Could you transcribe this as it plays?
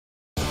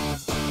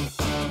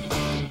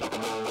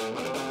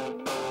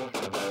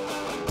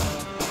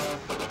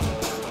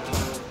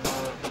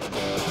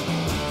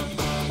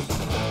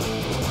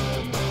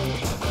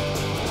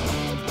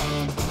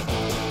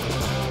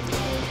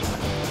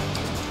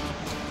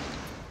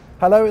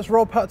Hello, it's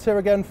Rob Hutt here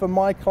again for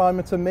My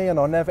Climate and Me and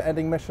our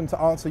never-ending mission to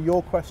answer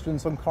your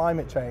questions on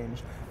climate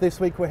change. This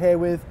week we're here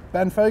with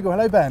Ben Fogle.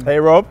 Hello, Ben. Hey,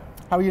 Rob.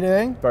 How are you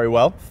doing? Very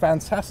well.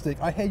 Fantastic.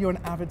 I hear you're an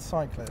avid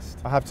cyclist.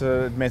 I have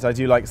to admit I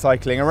do like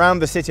cycling. Around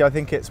the city I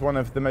think it's one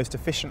of the most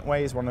efficient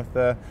ways, one of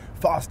the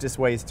fastest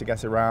ways to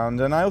get around,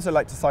 and I also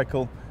like to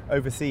cycle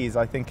overseas.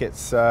 I think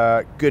it's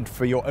good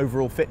for your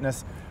overall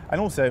fitness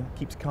and also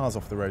keeps cars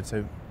off the road,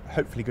 so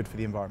hopefully good for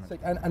the environment.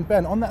 And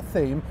Ben, on that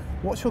theme,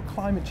 what's your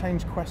climate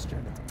change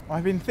question?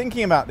 I've been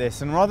thinking about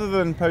this, and rather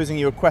than posing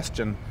you a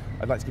question,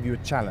 I'd like to give you a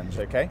challenge,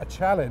 okay? A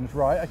challenge,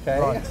 right, okay.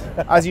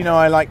 Right. As you know,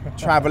 I like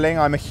travelling.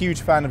 I'm a huge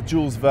fan of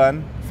Jules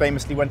Verne,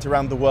 famously went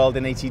around the world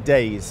in 80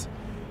 days.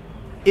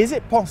 Is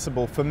it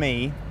possible for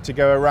me to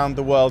go around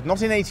the world,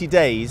 not in 80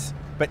 days,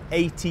 but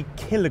 80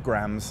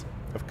 kilograms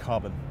of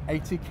carbon?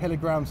 80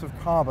 kilograms of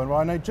carbon.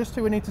 Well, I know just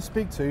who we need to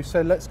speak to,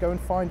 so let's go and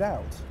find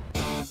out.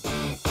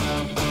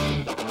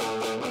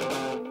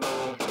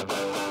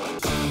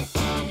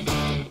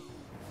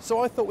 So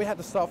I thought we had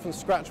to start from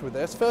scratch with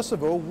this. First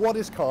of all, what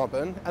is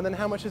carbon, and then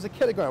how much is a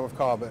kilogram of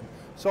carbon?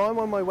 So I'm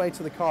on my way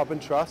to the Carbon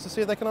Trust to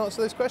see if they can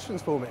answer those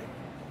questions for me.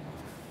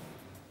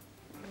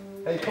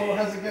 Hey Paul,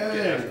 how's it going?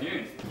 Good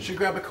afternoon. Should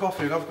grab a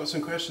coffee and I've got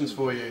some questions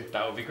for you.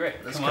 That would be great.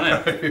 Let's Come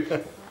on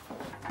in.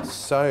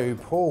 So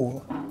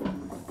Paul,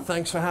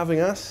 thanks for having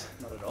us.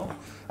 Not at all.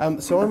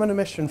 So I'm on a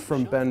mission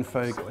from Ben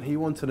Fogle. He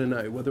wanted to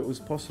know whether it was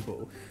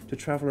possible to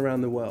travel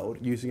around the world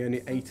using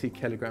only 80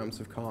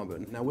 kilograms of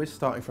carbon. Now we're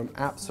starting from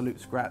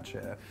absolute scratch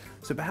here.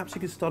 So perhaps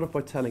you could start off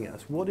by telling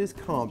us, what is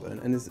carbon,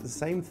 and is it the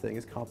same thing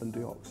as carbon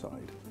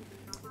dioxide?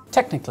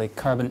 Technically,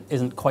 carbon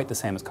isn't quite the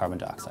same as carbon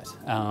dioxide.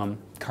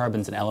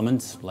 Carbon's an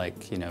element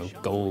like,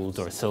 gold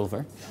or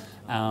silver,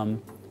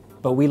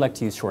 but we like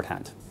to use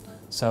shorthand.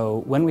 So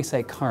when we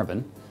say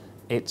carbon,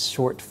 it's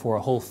short for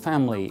a whole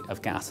family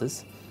of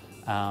gases,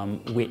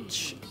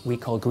 which we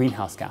call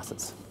greenhouse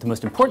gases. The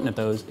most important of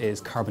those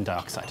is carbon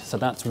dioxide, so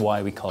that's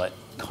why we call it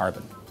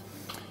carbon.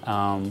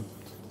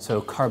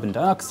 So carbon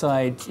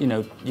dioxide,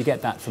 you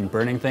get that from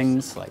burning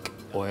things like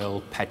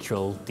oil,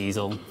 petrol,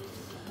 diesel.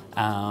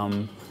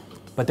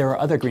 But there are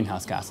other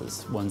greenhouse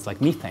gases, ones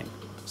like methane.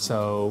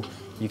 So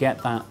you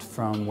get that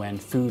from when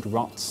food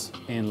rots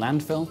in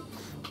landfill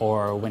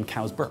or when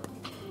cows burp.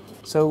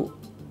 So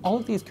all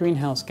of these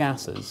greenhouse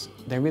gases,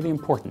 they're really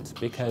important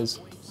because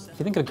if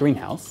you think of a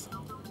greenhouse,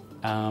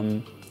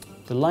 the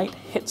light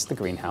hits the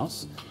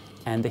greenhouse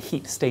and the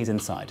heat stays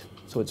inside,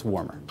 so it's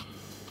warmer.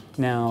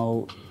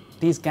 Now,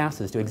 these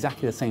gases do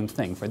exactly the same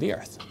thing for the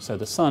Earth. So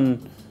the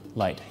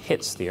sunlight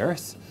hits the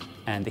Earth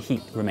and the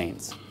heat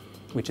remains,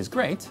 which is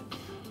great,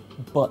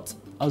 but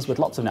as with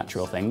lots of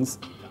natural things,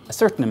 a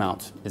certain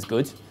amount is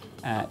good,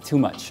 too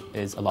much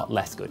is a lot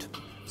less good.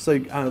 So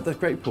that's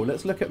great, Paul.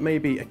 Let's look at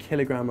maybe a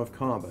kilogram of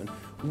carbon.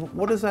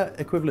 What is that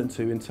equivalent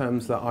to in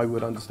terms that I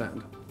would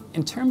understand?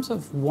 In terms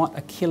of what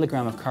a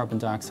kilogram of carbon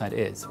dioxide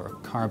is, or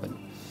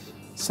carbon,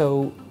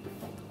 so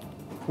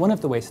one of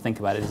the ways to think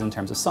about it is in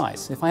terms of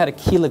size. If I had a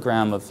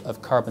kilogram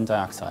of carbon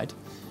dioxide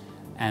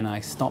and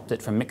I stopped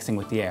it from mixing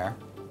with the air,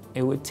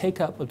 it would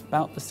take up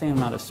about the same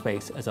amount of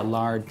space as a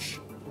large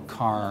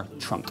car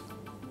trunk.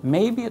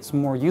 Maybe it's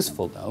more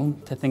useful, though,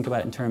 to think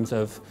about it in terms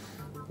of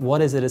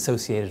what is it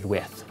associated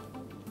with.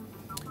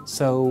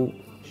 So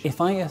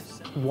if I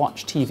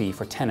watch TV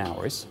for 10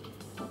 hours,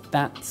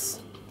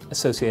 that's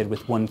associated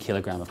with 1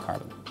 kilogram of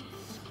carbon.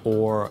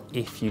 Or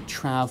if you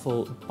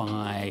travel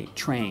by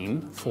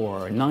train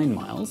for 9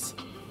 miles,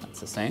 that's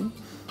the same.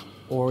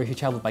 Or if you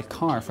travel by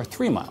car for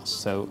 3 miles,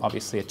 so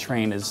obviously a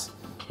train is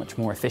much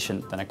more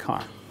efficient than a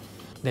car.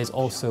 There's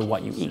also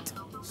what you eat.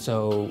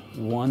 So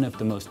one of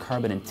the most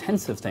carbon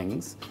intensive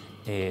things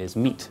is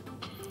meat.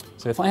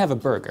 So if I have a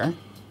burger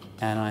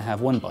and I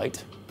have 1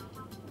 bite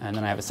and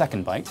then I have a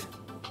second bite,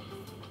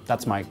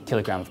 that's my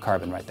kilogram of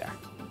carbon right there.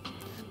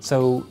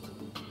 So,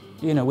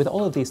 with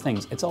all of these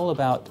things, it's all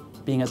about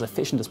being as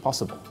efficient as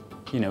possible.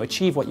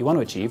 Achieve what you want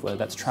to achieve, whether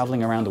that's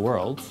traveling around the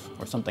world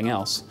or something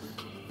else,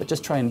 but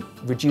just try and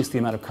reduce the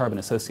amount of carbon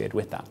associated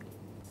with that.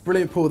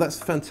 Brilliant, Paul, that's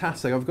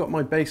fantastic. I've got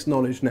my base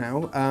knowledge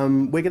now.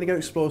 We're going to go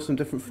explore some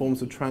different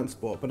forms of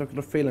transport, but I've got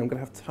a feeling I'm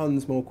going to have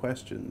tons more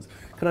questions.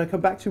 Can I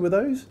come back to you with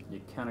those?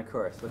 You can, of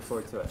course. Look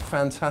forward to it.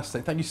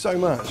 Fantastic. Thank you so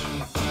much.